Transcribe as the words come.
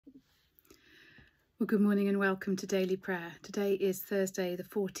Well, good morning and welcome to Daily Prayer. Today is Thursday, the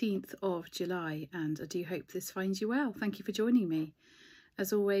 14th of July, and I do hope this finds you well. Thank you for joining me.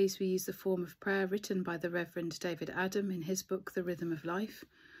 As always, we use the form of prayer written by the Reverend David Adam in his book, The Rhythm of Life.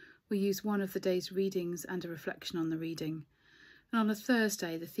 We use one of the day's readings and a reflection on the reading. And on a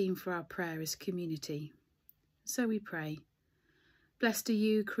Thursday, the theme for our prayer is community. So we pray. Blessed are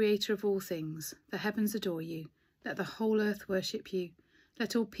you, Creator of all things. The heavens adore you. Let the whole earth worship you.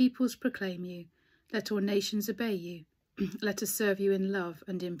 Let all peoples proclaim you. Let all nations obey you. Let us serve you in love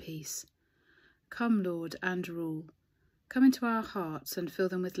and in peace. Come, Lord, and rule. Come into our hearts and fill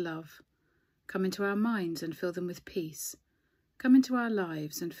them with love. Come into our minds and fill them with peace. Come into our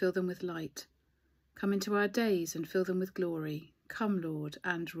lives and fill them with light. Come into our days and fill them with glory. Come, Lord,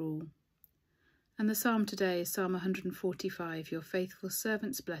 and rule. And the psalm today is Psalm 145, Your faithful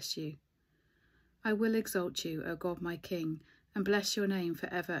servants bless you. I will exalt you, O God my King, and bless your name for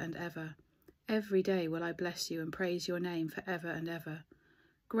ever and ever. Every day will I bless you and praise your name for ever and ever.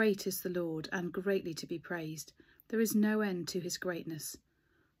 Great is the Lord, and greatly to be praised. There is no end to his greatness.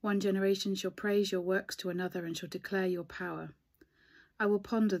 One generation shall praise your works to another and shall declare your power. I will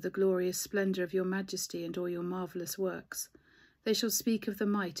ponder the glorious splendour of your majesty and all your marvellous works. They shall speak of the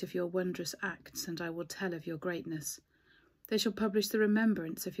might of your wondrous acts, and I will tell of your greatness. They shall publish the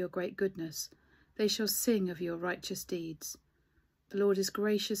remembrance of your great goodness. They shall sing of your righteous deeds. The Lord is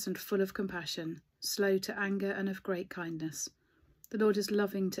gracious and full of compassion, slow to anger and of great kindness. The Lord is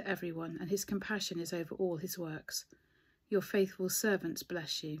loving to everyone, and his compassion is over all his works. Your faithful servants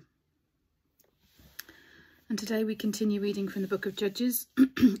bless you. And today we continue reading from the book of Judges,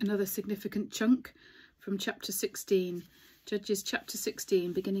 another significant chunk from chapter 16. Judges chapter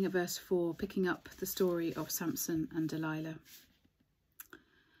 16, beginning at verse 4, picking up the story of Samson and Delilah.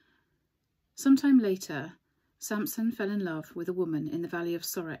 Sometime later, Samson fell in love with a woman in the valley of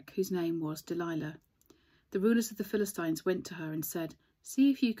Sorek, whose name was Delilah. The rulers of the Philistines went to her and said, See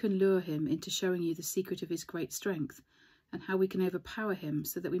if you can lure him into showing you the secret of his great strength, and how we can overpower him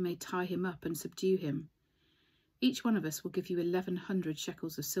so that we may tie him up and subdue him. Each one of us will give you 1,100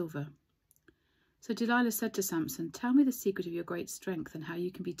 shekels of silver. So Delilah said to Samson, Tell me the secret of your great strength and how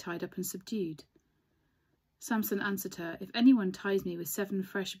you can be tied up and subdued. Samson answered her, If anyone ties me with 7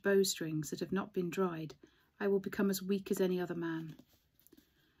 fresh bowstrings that have not been dried, I will become as weak as any other man.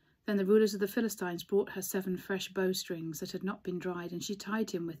 Then the rulers of the Philistines brought her 7 fresh bowstrings that had not been dried, and she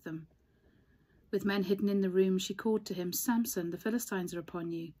tied him with them. With men hidden in the room, she called to him, Samson, the Philistines are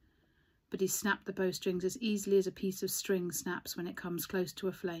upon you. But he snapped the bowstrings as easily as a piece of string snaps when it comes close to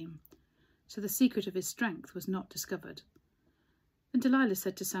a flame. So the secret of his strength was not discovered. And Delilah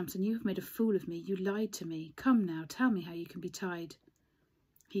said to Samson, You have made a fool of me. You lied to me. Come now, tell me how you can be tied.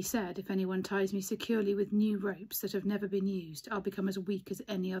 He said, If anyone ties me securely with new ropes that have never been used, I'll become as weak as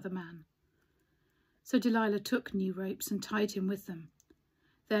any other man. So Delilah took new ropes and tied him with them.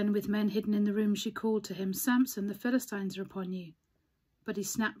 Then, with men hidden in the room, she called to him, Samson, the Philistines are upon you. But he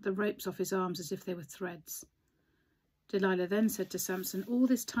snapped the ropes off his arms as if they were threads. Delilah then said to Samson, All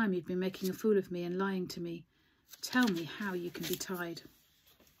this time you've been making a fool of me and lying to me. Tell me how you can be tied.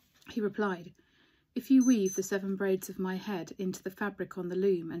 He replied, If you weave the 7 braids of my head into the fabric on the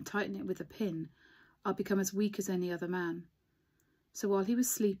loom and tighten it with a pin, I'll become as weak as any other man. So while he was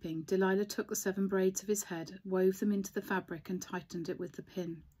sleeping, Delilah took the 7 braids of his head, wove them into the fabric and tightened it with the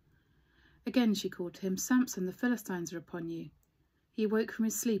pin. Again she called to him, Samson, the Philistines are upon you. He awoke from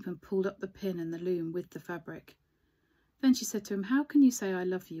his sleep and pulled up the pin and the loom with the fabric. Then she said to him, How can you say I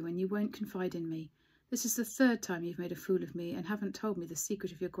love you when you won't confide in me? This is the 3rd time you've made a fool of me and haven't told me the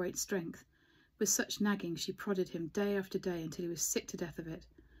secret of your great strength. With such nagging she prodded him day after day until he was sick to death of it.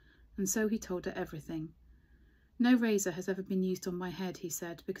 And so he told her everything. No razor has ever been used on my head, he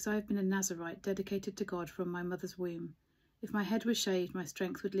said, because I have been a Nazarite dedicated to God from my mother's womb. If my head was shaved, my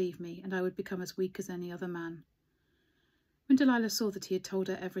strength would leave me, and I would become as weak as any other man. When Delilah saw that he had told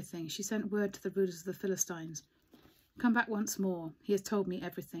her everything, she sent word to the rulers of the Philistines, Come back once more, he has told me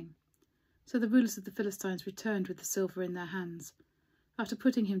everything. So the rulers of the Philistines returned with the silver in their hands. After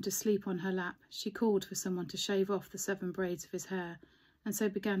putting him to sleep on her lap, she called for someone to shave off the 7 braids of his hair, and so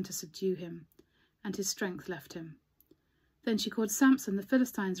began to subdue him, and his strength left him. Then she called, Samson, the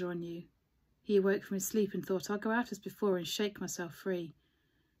Philistines are on you. He awoke from his sleep and thought, I'll go out as before and shake myself free.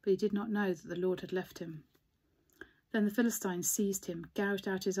 But he did not know that the Lord had left him. Then the Philistines seized him, gouged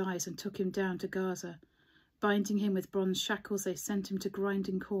out his eyes, and took him down to Gaza. Binding him with bronze shackles, they sent him to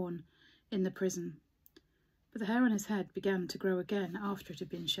grinding corn in the prison. But the hair on his head began to grow again after it had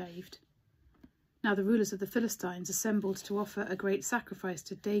been shaved. Now the rulers of the Philistines assembled to offer a great sacrifice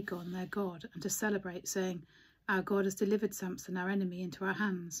to Dagon, their god, and to celebrate, saying, Our God has delivered Samson, our enemy, into our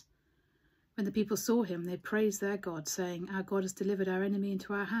hands. When the people saw him, they praised their God, saying, "Our God has delivered our enemy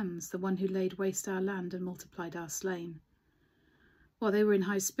into our hands, the one who laid waste our land and multiplied our slain." While they were in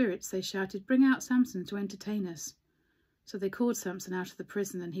high spirits, they shouted, "Bring out Samson to entertain us." So they called Samson out of the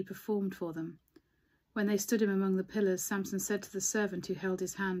prison, and he performed for them. When they stood him among the pillars, Samson said to the servant who held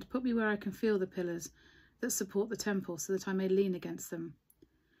his hand, "Put me where I can feel the pillars that support the temple, so that I may lean against them."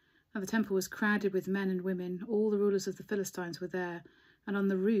 Now the temple was crowded with men and women. All the rulers of the Philistines were there, and on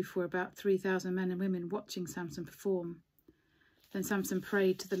the roof were about 3,000 men and women watching Samson perform. Then Samson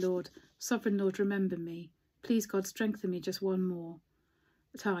prayed to the Lord, "Sovereign Lord, remember me. Please, God, strengthen me just one more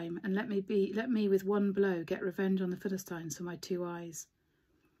time, and let me with one blow get revenge on the Philistines for my 2 eyes."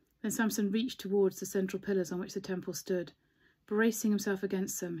 Then Samson reached towards the central pillars on which the temple stood. Bracing himself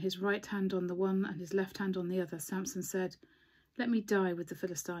against them, his right hand on the one and his left hand on the other, Samson said, "Let me die with the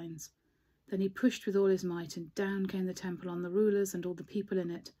Philistines." Then he pushed with all his might, and down came the temple on the rulers and all the people in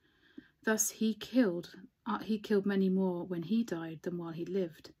it. Thus he killed many more when he died than while he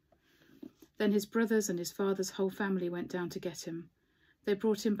lived. Then his brothers and his father's whole family went down to get him. They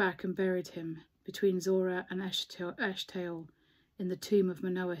brought him back and buried him between Zorah and Eshtaol in the tomb of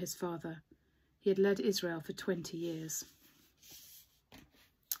Manoah his father. He had led Israel for 20 years.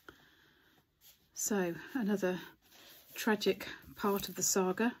 So, another tragic part of the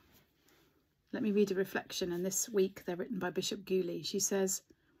saga. Let me read a reflection, and this week they're written by Bishop Gooley. She says,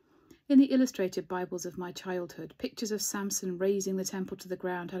 "In the illustrated Bibles of my childhood, pictures of Samson razing the temple to the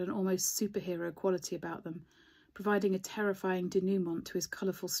ground had an almost superhero quality about them, providing a terrifying denouement to his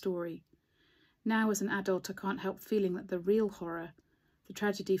colourful story. Now, as an adult, I can't help feeling that the real horror, the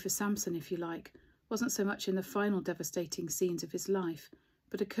tragedy for Samson, if you like, wasn't so much in the final devastating scenes of his life,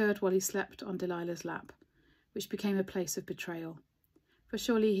 but occurred while he slept on Delilah's lap, which became a place of betrayal. For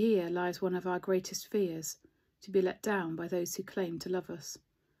surely here lies one of our greatest fears, to be let down by those who claim to love us.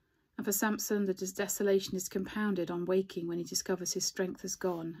 And for Samson, the desolation is compounded on waking when he discovers his strength has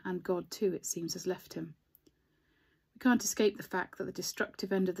gone, and God too, it seems, has left him. We can't escape the fact that the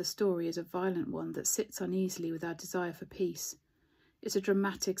destructive end of the story is a violent one that sits uneasily with our desire for peace. It's a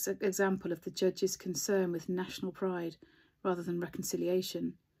dramatic example of the judge's concern with national pride rather than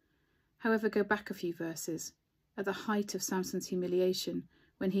reconciliation. However, go back a few verses. At the height of Samson's humiliation,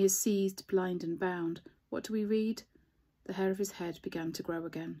 when he is seized, blind and bound, what do we read? The hair of his head began to grow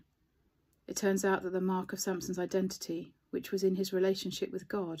again. It turns out that the mark of Samson's identity, which was in his relationship with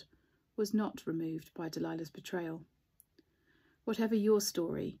God, was not removed by Delilah's betrayal. Whatever your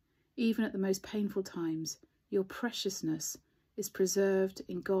story, even at the most painful times, your preciousness is preserved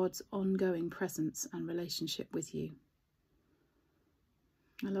in God's ongoing presence and relationship with you.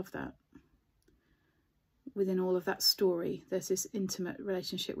 I love that. Within all of that story, there's this intimate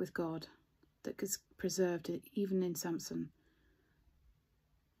relationship with God that is preserved even in Samson.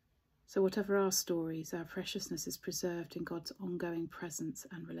 So whatever our stories, our preciousness is preserved in God's ongoing presence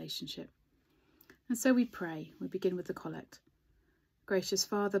and relationship. And so we pray. We begin with the collect. Gracious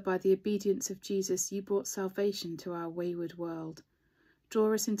Father, by the obedience of Jesus, you brought salvation to our wayward world.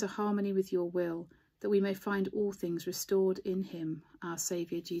 Draw us into harmony with your will, that we may find all things restored in him, our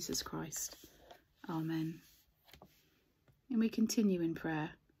Saviour Jesus Christ. Amen. And we continue in prayer,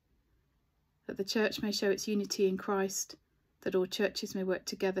 that the Church may show its unity in Christ, that all churches may work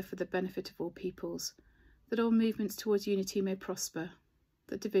together for the benefit of all peoples, that all movements towards unity may prosper,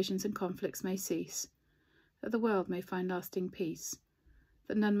 that divisions and conflicts may cease, that the world may find lasting peace,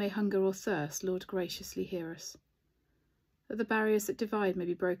 that none may hunger or thirst, Lord, graciously hear us, that the barriers that divide may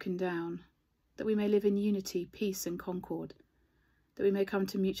be broken down, that we may live in unity, peace and concord, that we may come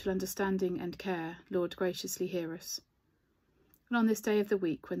to mutual understanding and care, Lord, graciously hear us. And on this day of the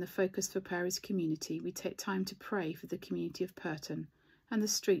week, when the focus for prayer is community, we take time to pray for the community of Purton and the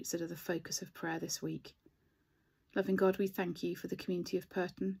streets that are the focus of prayer this week. Loving God, we thank you for the community of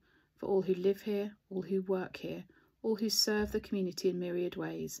Purton, for all who live here, all who work here, all who serve the community in myriad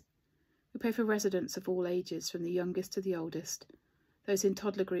ways. We pray for residents of all ages, from the youngest to the oldest, those in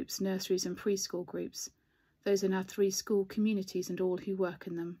toddler groups, nurseries and preschool groups, those in our 3 school communities and all who work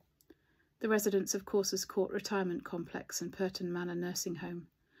in them, the residents of Courses Court Retirement Complex and Purton Manor Nursing Home,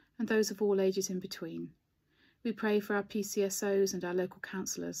 and those of all ages in between. We pray for our PCSOs and our local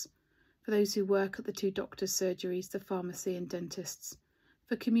councillors, for those who work at the 2 doctors' surgeries, the pharmacy and dentists,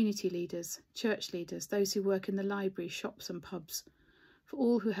 for community leaders, church leaders, those who work in the library, shops and pubs, for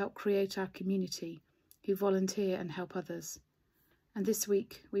all who help create our community, who volunteer and help others. And this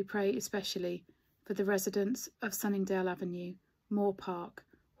week we pray especially for the residents of Sunningdale Avenue, Moore Park,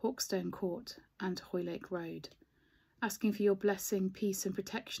 Hawkstone Court and Hoylake Road, asking for your blessing, peace and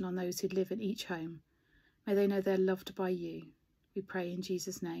protection on those who live in each home. May they know they're loved by you. We pray in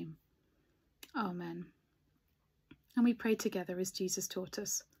Jesus' name. Amen. And we pray together as Jesus taught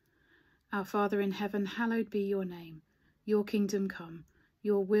us. Our Father in heaven, hallowed be your name. Your kingdom come,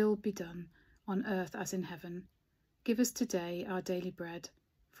 your will be done, on earth as in heaven. Give us today our daily bread.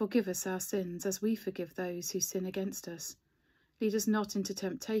 Forgive us our sins, as we forgive those who sin against us. Lead us not into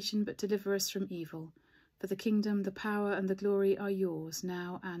temptation, but deliver us from evil. For the kingdom, the power, and the glory are yours,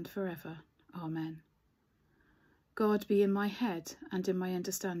 now and forever. Amen. God be in my head and in my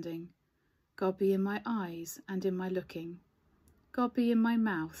understanding. God be in my eyes and in my looking. God be in my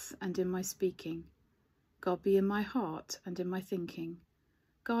mouth and in my speaking. God be in my heart and in my thinking.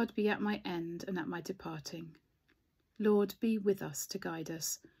 God be at my end and at my departing. Lord, be with us to guide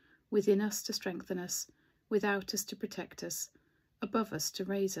us, within us to strengthen us, without us to protect us, above us to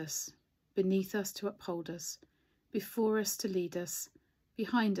raise us, beneath us to uphold us, before us to lead us,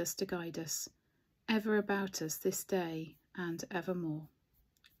 behind us to guide us, ever about us this day and evermore.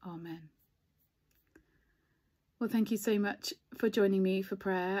 Amen. Well, thank you so much for joining me for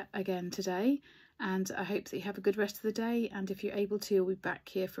prayer again today, and I hope that you have a good rest of the day, and if you're able to, we'll be back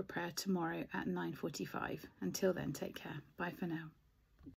here for prayer tomorrow at 9:45. Until then, take care. Bye for now.